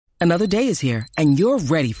Another day is here, and you're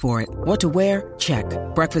ready for it. What to wear? Check.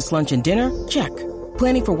 Breakfast, lunch, and dinner? Check.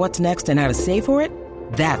 Planning for what's next and how to save for it?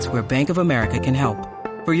 That's where Bank of America can help.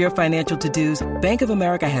 For your financial to-dos, Bank of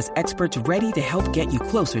America has experts ready to help get you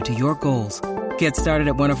closer to your goals. Get started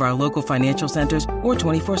at one of our local financial centers or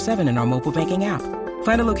 24/7 in our mobile banking app.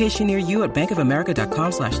 Find a location near you at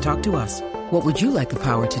bankofamerica.com/talktous. What would you like the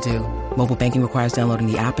power to do? Mobile banking requires downloading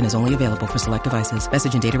the app and is only available for select devices.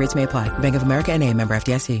 Message and data rates may apply. Bank of America N.A., member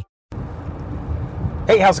FDIC.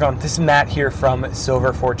 Hey, how's it going? This is Matt here from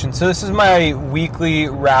Silver Fortune. So this is my weekly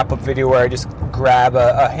wrap-up video where I just grab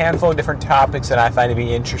a handful of different topics that I find to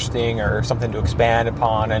be interesting or something to expand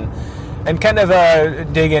upon and kind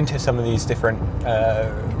of dig into some of these different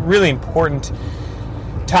really important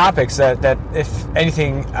topics that if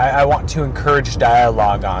anything, I want to encourage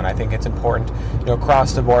dialogue on. I think it's important,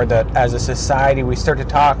 across the board that as a society we start to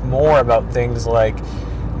talk more about things like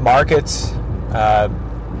markets,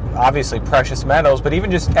 obviously precious metals, but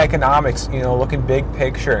even just economics, looking big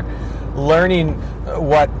picture, learning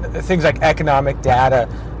what things like economic data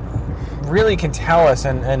really can tell us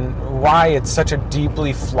and why it's such a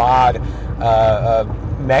deeply flawed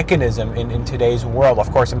mechanism in today's world.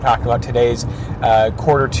 Of course, I'm talking about today's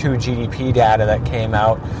quarter two GDP data that came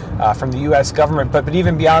out from the U.S. government, but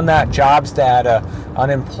even beyond that, jobs data,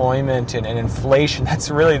 unemployment, and inflation,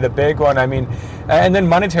 that's really the big one. I mean, and then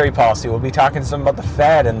monetary policy. We'll be talking some about the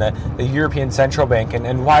Fed and the European Central Bank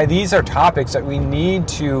and why these are topics that we need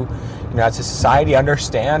to, as a society,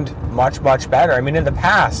 understand much, much better. I mean, in the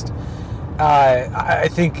past, I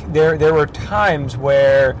think there were times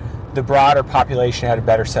where the broader population had a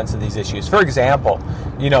better sense of these issues. For example,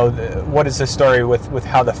 what is the story with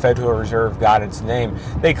how the Federal Reserve got its name?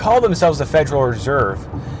 They call themselves the Federal Reserve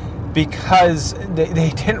because they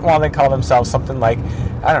didn't want to call themselves something like,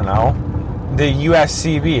 I don't know, the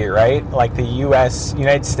USCB, right? Like the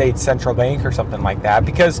United States Central Bank or something like that.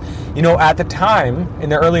 Because, at the time, in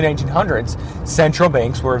the early 1900s, central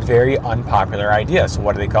banks were a very unpopular idea. So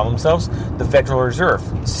what do they call themselves? The Federal Reserve.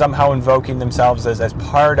 Somehow invoking themselves as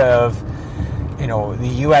part of,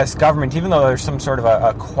 the U.S. government, even though there's some sort of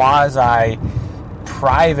a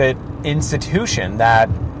quasi-private institution that,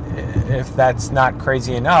 if that's not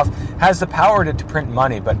crazy enough, has the power to print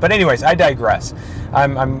money. But anyways, I digress.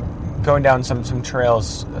 I'm going down some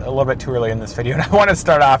trails a little bit too early in this video, and I want to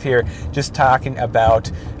start off here just talking about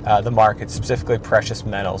the market, specifically precious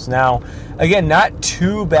metals. Now, again, not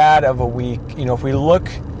too bad of a week. If we look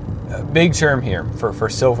big term here for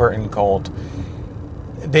silver and gold,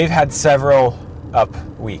 they've had several up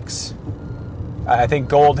weeks. I think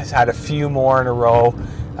gold has had a few more in a row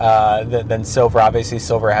than silver. Obviously,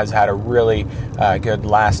 silver has had a really good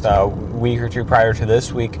last week or two prior to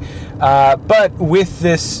this week. But with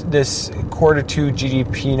this quarter two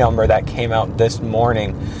GDP number that came out this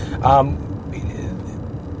morning,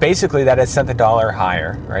 basically that has sent the dollar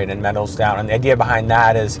higher, right, and metals down. And the idea behind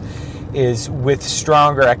that is with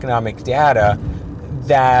stronger economic data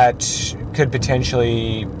that could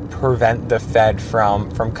potentially prevent the Fed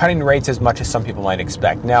from cutting rates as much as some people might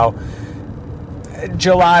expect. Now,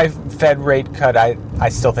 July Fed rate cut, I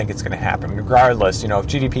still think it's going to happen. Regardless, if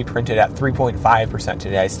GDP printed at 3.5%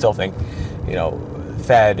 today, I still think,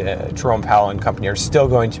 Fed, Jerome Powell and company are still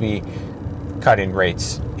going to be cutting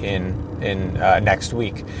rates in next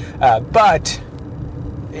week. But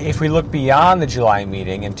if we look beyond the July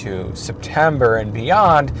meeting into September and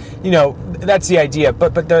beyond, that's the idea.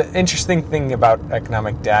 But the interesting thing about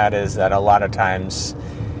economic data is that a lot of times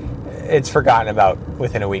it's forgotten about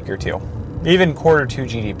within a week or two. Even quarter two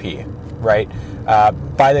GDP, right?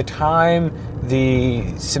 By the time the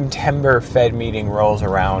September Fed meeting rolls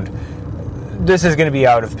around, this is going to be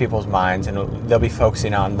out of people's minds, and they'll be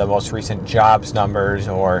focusing on the most recent jobs numbers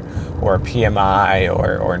or PMI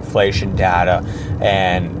or inflation data,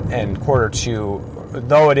 and quarter two,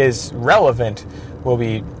 though it is relevant, will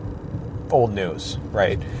be old news,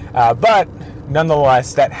 right? But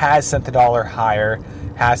nonetheless, that has sent the dollar higher,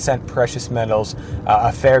 has sent precious metals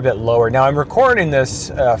a fair bit lower. Now, I'm recording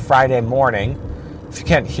this Friday morning. If you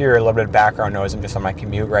can't hear a little bit of background noise, I'm just on my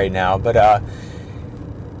commute right now. But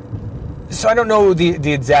so I don't know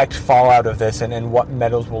the exact fallout of this and what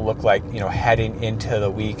metals will look like, heading into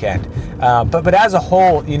the weekend. But as a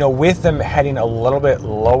whole, with them heading a little bit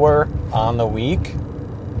lower on the week,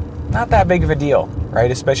 not that big of a deal,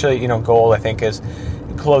 right? Especially, gold, I think, is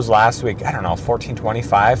closed last week, I don't know,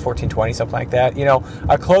 1425, 1420, something like that.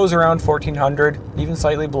 A close around 1400, even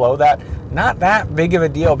slightly below that, not that big of a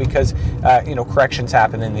deal because, corrections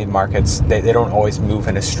happen in the markets. They don't always move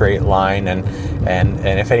in a straight line. And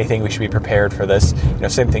if anything, we should be prepared for this.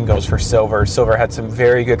 Same thing goes for silver. Silver had some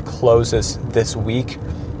very good closes this week.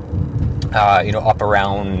 up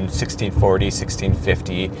around 1640,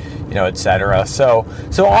 1650, etc. So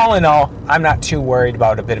all in all, I'm not too worried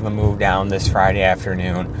about a bit of a move down this Friday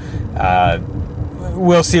afternoon.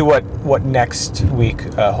 We'll see what next week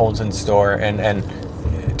holds in store. And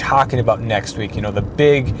talking about next week, the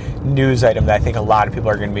big news item that I think a lot of people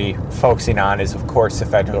are going to be focusing on is, of course, the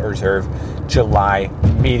Federal Reserve July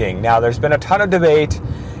meeting. Now, there's been a ton of debate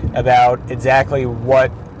about exactly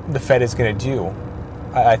what the Fed is going to do.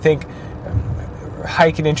 I think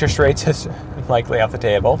hiking interest rates is likely off the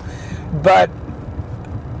table, but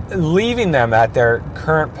leaving them at their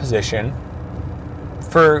current position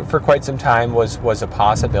for quite some time was a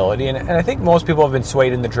possibility, and I think most people have been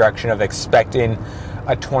swayed in the direction of expecting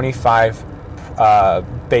a 25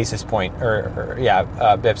 basis point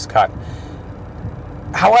bips cut.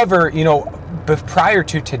 However, but prior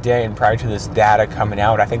to today and prior to this data coming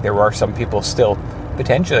out, I think there were some people still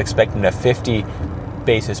potentially expecting a 50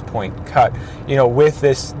 basis point cut. With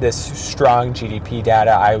this strong GDP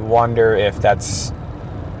data, I wonder if that's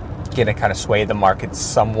going to kind of sway the market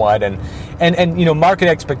somewhat. And market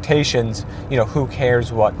expectations, who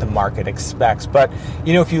cares what the market expects? But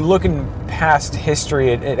if you look in past history,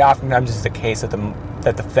 it oftentimes is the case that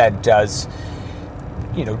the Fed does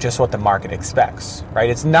just what the market expects, right?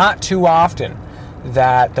 It's not too often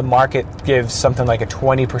that the market gives something like a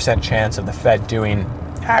 20% chance of the Fed doing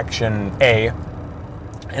action A,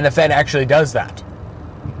 and the Fed actually does that,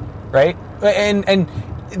 right? And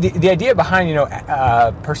the idea behind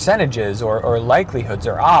percentages or likelihoods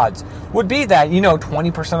or odds would be that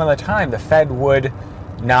 20% of the time the Fed would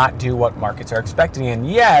not do what markets are expecting, and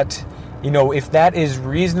yet if that is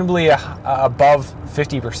reasonably above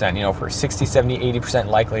 50%, for 60, 70, 80%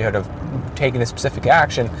 likelihood of taking a specific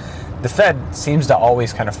action, the Fed seems to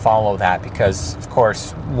always kind of follow that because, of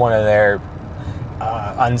course, one of their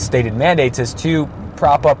unstated mandates is to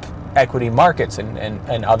prop up equity markets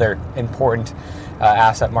and other important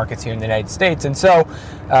asset markets here in the United States. And so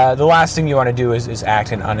the last thing you want to do is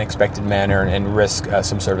act in an unexpected manner and risk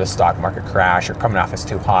some sort of a stock market crash or coming off as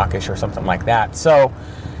too hawkish or something like that. So,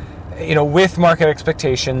 with market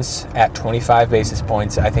expectations at 25 basis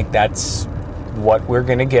points, I think that's what we're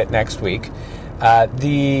going to get next week.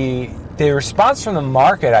 The response from the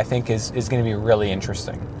market, I think, is going to be really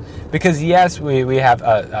interesting. Because, yes, we have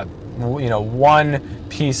one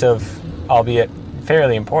piece of, albeit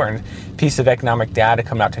fairly important, piece of economic data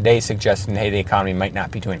coming out today suggesting, hey, the economy might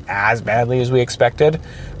not be doing as badly as we expected,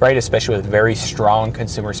 right? Especially with very strong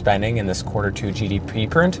consumer spending in this quarter two GDP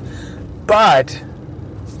print. But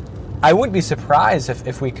I wouldn't be surprised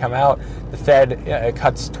if we come out, the Fed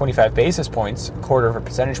cuts 25 basis points, a quarter of a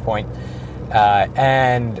percentage point,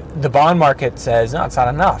 and the bond market says, no, it's not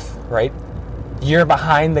enough, right? You're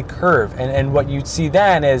behind the curve. And what you'd see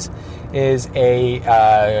then is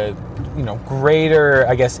a greater,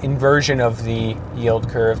 I guess, inversion of the yield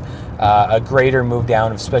curve, a greater move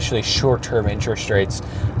down of especially short-term interest rates,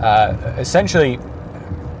 essentially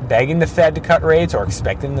begging the Fed to cut rates or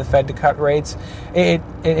expecting the Fed to cut rates.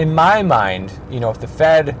 In my mind, if the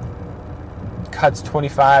Fed cuts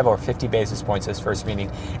 25 or 50 basis points this first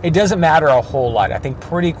meeting, it doesn't matter a whole lot. I think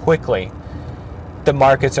pretty quickly the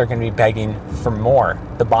markets are going to be begging for more,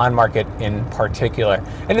 the bond market in particular.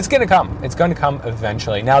 And it's going to come. It's going to come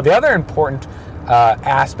eventually. Now, the other important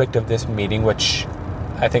aspect of this meeting, which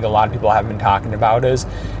I think a lot of people have been talking about, is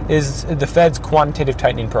the Fed's quantitative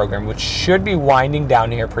tightening program, which should be winding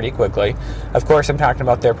down here pretty quickly. Of course, I'm talking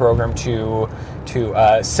about their program to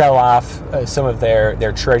sell off some of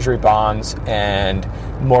their treasury bonds and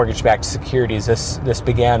mortgage-backed securities. This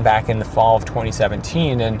began back in the fall of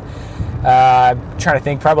 2017, and trying to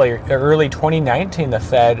think, probably early 2019, the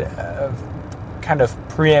Fed kind of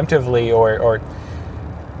preemptively or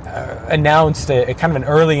announced a kind of an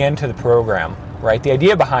early end to the program, right? The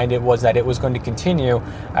idea behind it was that it was going to continue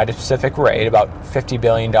at a specific rate, about $50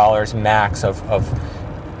 billion max of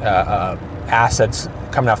assets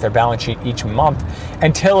coming off their balance sheet each month,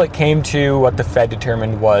 until it came to what the Fed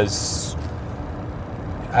determined was,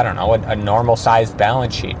 I don't know, a normal-sized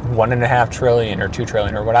balance sheet, $1.5 trillion or $2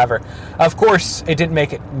 trillion or whatever. Of course, it didn't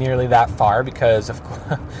make it nearly that far because of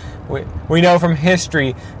we know from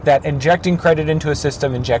history that injecting credit into a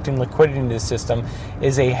system, injecting liquidity into the system,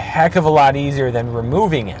 is a heck of a lot easier than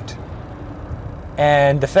removing it.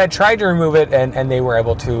 And the Fed tried to remove it, and they were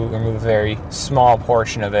able to remove a very small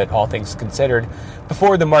portion of it, all things considered,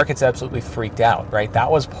 before the markets absolutely freaked out, right? That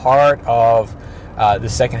was part of the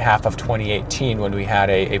second half of 2018 when we had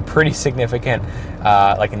a pretty significant,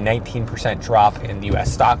 like a 19% drop in the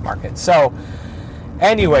U.S. stock market. So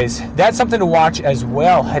anyways, that's something to watch as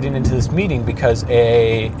well heading into this meeting, because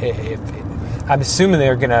I'm assuming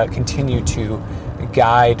they're going to continue to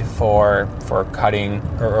guide for cutting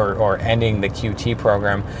or ending the QT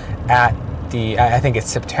program at I think it's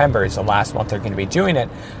September is the last month they're going to be doing it.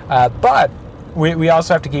 But we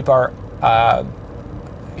also have to keep our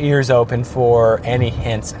ears open for any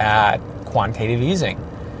hints at quantitative easing,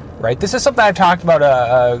 right? This is something I've talked about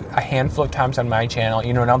a handful of times on my channel.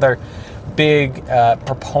 Another big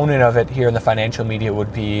proponent of it here in the financial media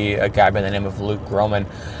would be a guy by the name of Luke Gromen.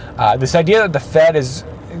 This idea that the Fed is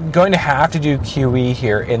going to have to do QE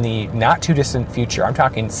here in the not too distant future. I'm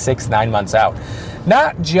talking 6-9 months out.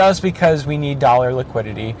 Not just because we need dollar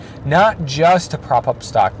liquidity, not just to prop up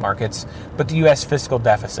stock markets, but the U.S. fiscal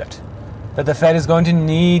deficit. That the Fed is going to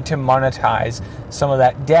need to monetize some of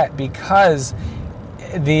that debt because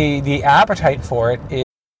the appetite for it is.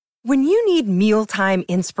 When you need mealtime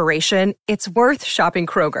inspiration, it's worth shopping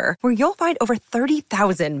Kroger, where you'll find over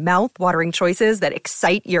 30,000 mouth-watering choices that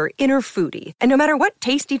excite your inner foodie. And no matter what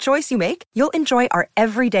tasty choice you make, you'll enjoy our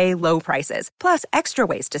everyday low prices, plus extra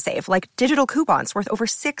ways to save, like digital coupons worth over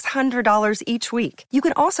 $600 each week. You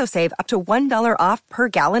can also save up to $1 off per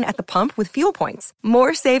gallon at the pump with fuel points.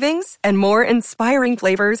 More savings and more inspiring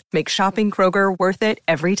flavors make shopping Kroger worth it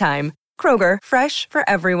every time. Kroger, fresh for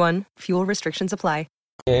everyone. Fuel restrictions apply.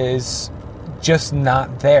 Is just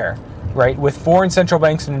not there, right? With foreign central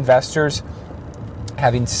banks and investors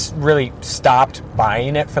having really stopped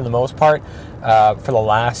buying it for the most part for the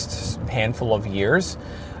last handful of years,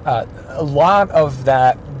 a lot of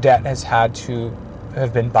that debt has had to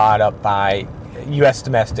have been bought up by U.S.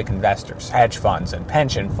 domestic investors, hedge funds and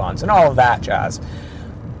pension funds and all of that jazz.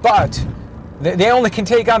 But they only can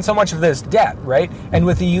take on so much of this debt, right? And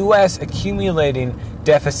with the U.S. accumulating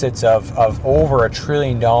deficits of over $1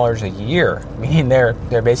 trillion a year, meaning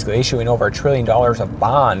they're basically issuing over $1 trillion of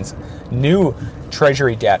bonds, new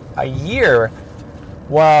treasury debt a year,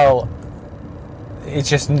 well, it's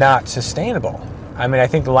just not sustainable. I mean, I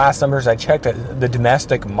think the last numbers I checked, the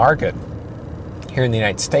domestic market here in the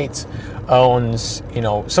United States owns,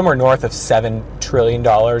 somewhere north of $7 trillion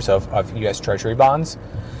of U.S. treasury bonds.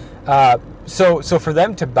 So for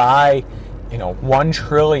them to buy, $1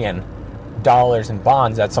 trillion in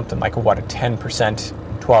bonds, that's something like a 10%,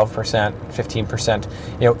 12%,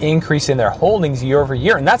 15%, increase in their holdings year over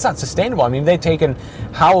year, and that's not sustainable. I mean, they've taken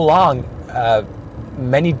how long,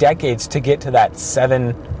 many decades to get to that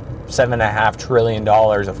 $7.5 trillion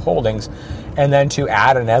of holdings, and then to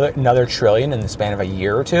add another trillion in the span of a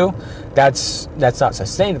year or two, that's not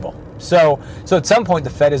sustainable. So at some point, the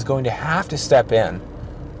Fed is going to have to step in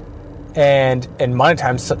and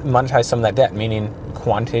monetize some of that debt, meaning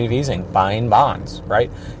quantitative easing, buying bonds,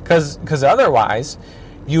 right? Because otherwise,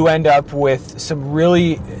 you end up with some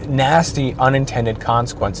really nasty unintended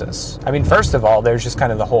consequences. I mean, first of all, there's just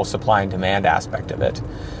kind of the whole supply and demand aspect of it,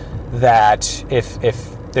 that if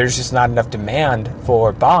there's just not enough demand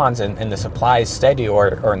for bonds and the supply is steady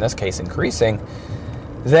or in this case increasing,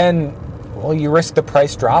 then, well, you risk the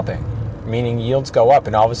price dropping, meaning yields go up,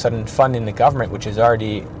 and all of a sudden funding the government, which is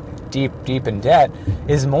already deep in debt,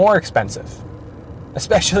 is more expensive,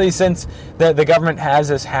 especially since the government has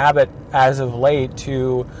this habit as of late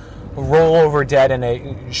to roll over debt in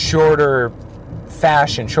a shorter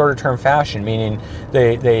term fashion, meaning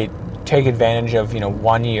they take advantage of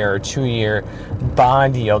 1 year or 2 year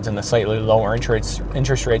bond yields in the slightly lower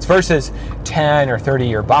interest rates versus 10 or 30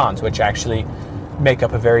 year bonds, which actually make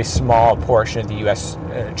up a very small portion of the U.S.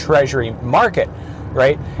 Treasury market,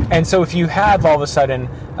 right? And so if you have all of a sudden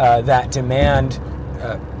that demand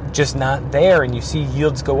just not there, and you see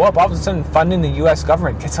yields go up, all of a sudden funding the U.S.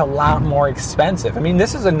 government gets a lot more expensive. I mean,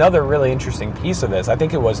 this is another really interesting piece of this. I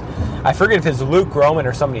think I forget if it's Luke Gromen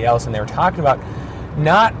or somebody else, and they were talking about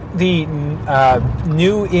not the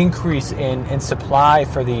new increase in supply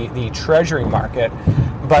for the Treasury market,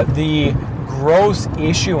 but the gross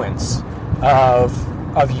issuance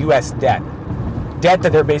of U.S. debt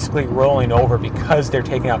that they're basically rolling over because they're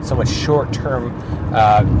taking out so much short-term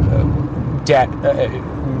debt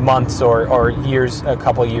months or years, a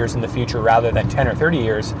couple of years in the future rather than 10 or 30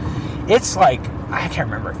 years. It's like, I can't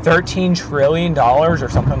remember, $13 trillion or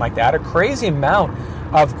something like that, a crazy amount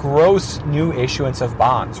of gross new issuance of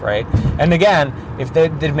bonds, right? And again, if the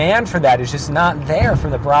demand for that is just not there from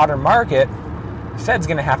the broader market, the Fed's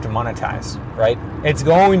going to have to monetize, right? It's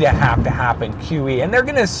going to have to happen, QE, and they're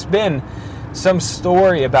going to spin some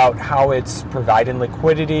story about how it's providing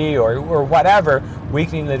liquidity or whatever,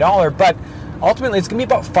 weakening the dollar, but ultimately it's going to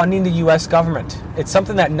be about funding the U.S. government. It's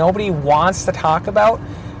something that nobody wants to talk about,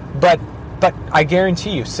 but I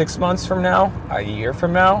guarantee you 6 months from now, a year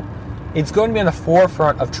from now, it's going to be on the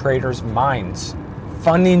forefront of traders' minds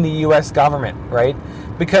funding the U.S. government, right?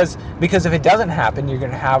 Because if it doesn't happen, you're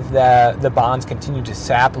going to have the bonds continue to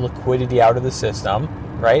sap liquidity out of the system,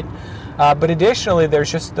 right? But additionally,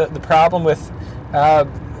 there's just the problem with,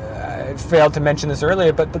 I failed to mention this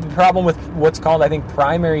earlier, but the problem with what's called, I think,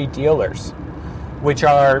 primary dealers, which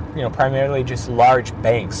are, primarily just large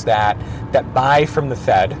banks that buy from the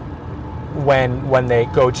Fed when they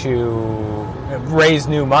go to raise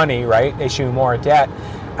new money, right, issue more debt,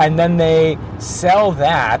 and then they sell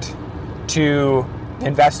that to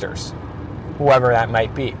investors, whoever that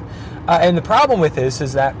might be. And the problem with this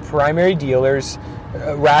is that primary dealers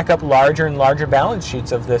rack up larger and larger balance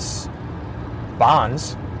sheets of this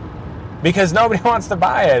bonds because nobody wants to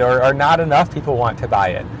buy it, or not enough people want to buy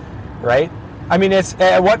it, right? I mean, it's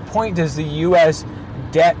at what point does the U.S.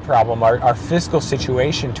 debt problem, our fiscal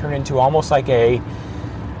situation, turn into almost like a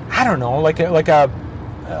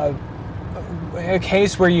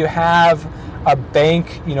case where you have a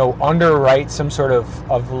bank, underwrite some sort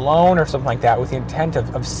of loan or something like that with the intent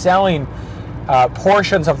of selling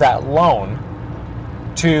portions of that loan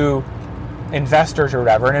to investors or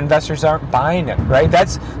whatever, and investors aren't buying it, right?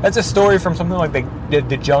 That's a story from something like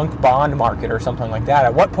the junk bond market or something like that.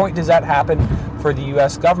 At what point does that happen for the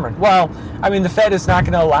U.S. government? Well, I mean, the Fed is not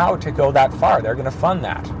going to allow it to go that far. They're going to fund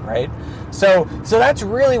that, right? So that's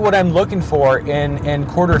really what I'm looking for in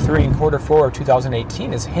quarter 3 and quarter 4 of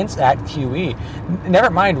 2018 is hints at QE. Never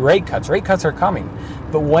mind rate cuts. Rate cuts are coming.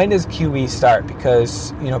 But when does QE start?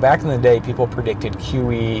 Because, back in the day, people predicted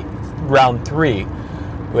QE round 3,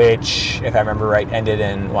 which, if I remember right, ended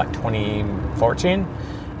in, 2014?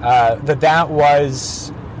 That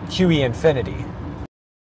was QE infinity.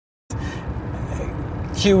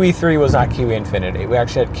 QE3 was not QE infinity. We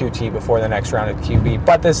actually had QT before the next round of QE.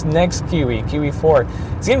 But this next QE, QE4,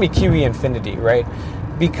 it's going to be QE infinity, right?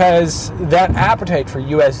 Because that appetite for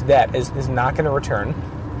U.S. debt is not going to return,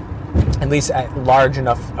 at least at large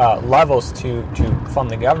enough levels to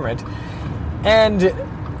fund the government. And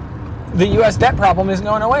the U.S. debt problem isn't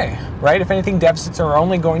going away, right? If anything, deficits are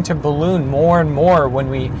only going to balloon more and more when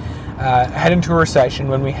we head into a recession,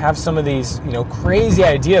 when we have some of these, crazy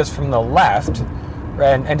ideas from the left,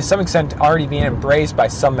 and to some extent already being embraced by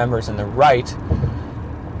some members in the right,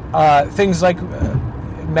 things like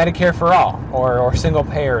Medicare for all, or single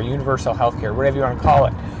payer, universal health care, whatever you want to call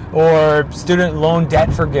it, or student loan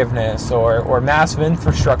debt forgiveness, or massive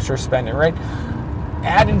infrastructure spending, right?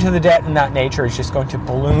 Adding to the debt in that nature is just going to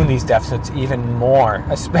balloon these deficits even more,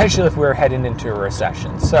 especially if we're heading into a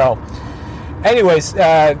recession. So, anyways,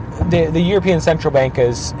 the European Central Bank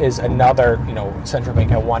is another central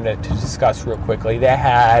bank I wanted to discuss real quickly. They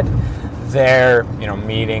had their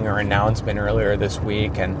meeting or announcement earlier this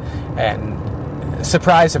week, and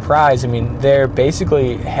surprise, surprise. I mean, they're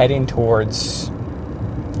basically heading towards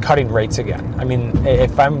cutting rates again. I mean,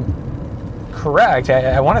 if I'm correct,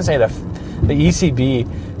 I want to say the ECB,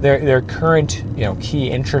 their current key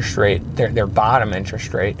interest rate, their bottom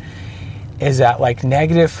interest rate, is at like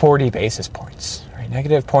negative 40 basis points, right?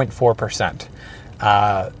 Negative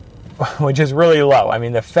 0.4%, which is really low. I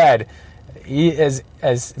mean, the Fed, as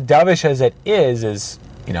dovish as it is at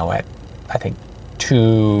I think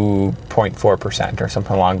 2.4% or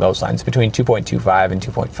something along those lines, between 2.25 and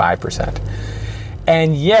 2.5%.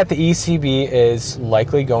 And yet the ECB is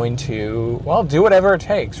likely going to, do whatever it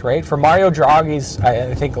takes, right? For Mario Draghi's,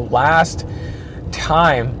 I think, last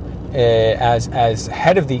time as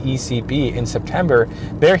head of the ECB in September,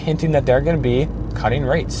 they're hinting that they're going to be cutting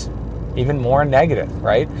rates, even more negative,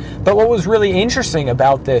 right? But what was really interesting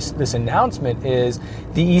about this announcement is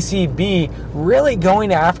the ECB really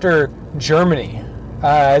going after Germany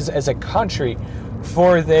as a country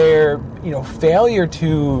for their failure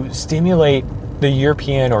to stimulate the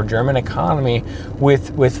European or German economy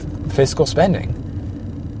with fiscal spending,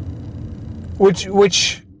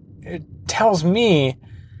 which tells me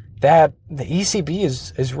that the ECB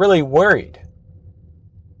is really worried,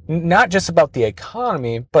 not just about the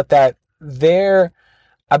economy, but that their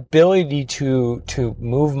ability to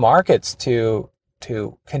move markets, to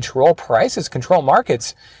control prices, control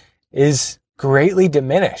markets, is greatly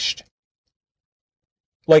diminished.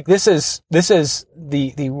 Like this is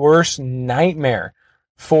the worst nightmare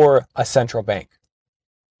for a central bank.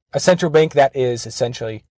 A central bank that is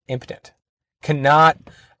essentially impotent, cannot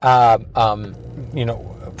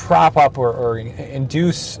prop up or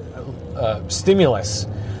induce stimulus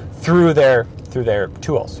through their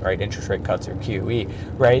tools, right? Interest rate cuts or QE,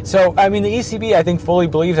 right? So, I mean, the ECB, I think, fully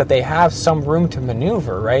believes that they have some room to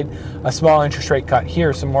maneuver, right? A small interest rate cut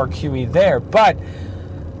here, some more QE there, but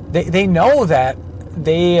they know that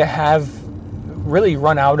they have really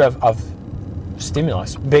run out of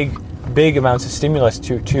stimulus, big big amounts of stimulus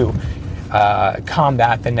to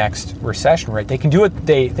combat the next recession, right? They can do what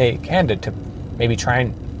they can to maybe try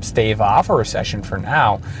and stave off a recession for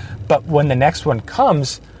now. But when the next one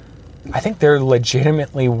comes, I think they're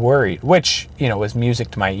legitimately worried, which, was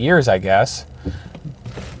music to my ears, I guess.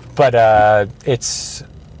 But this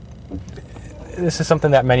is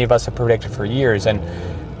something that many of us have predicted for years. And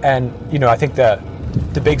I think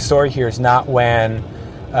the big story here is not when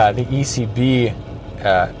the ECB,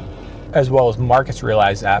 as well as markets,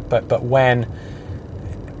 realize that, but when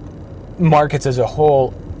markets as a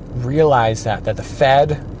whole realize that the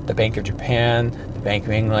Fed, the Bank of Japan, the Bank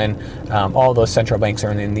of England, all those central banks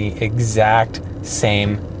are in the exact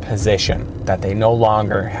same position, that they no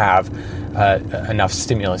longer have enough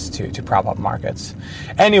stimulus to prop up markets.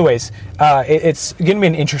 Anyways, it's going to be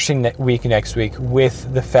an interesting week next week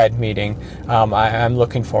with the Fed meeting. I'm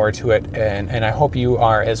looking forward to it, and I hope you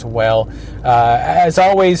are as well. As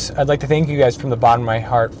always, I'd like to thank you guys from the bottom of my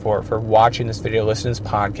heart for watching this video, listening to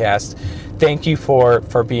this podcast. Thank you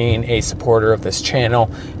for being a supporter of this channel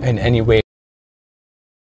in any way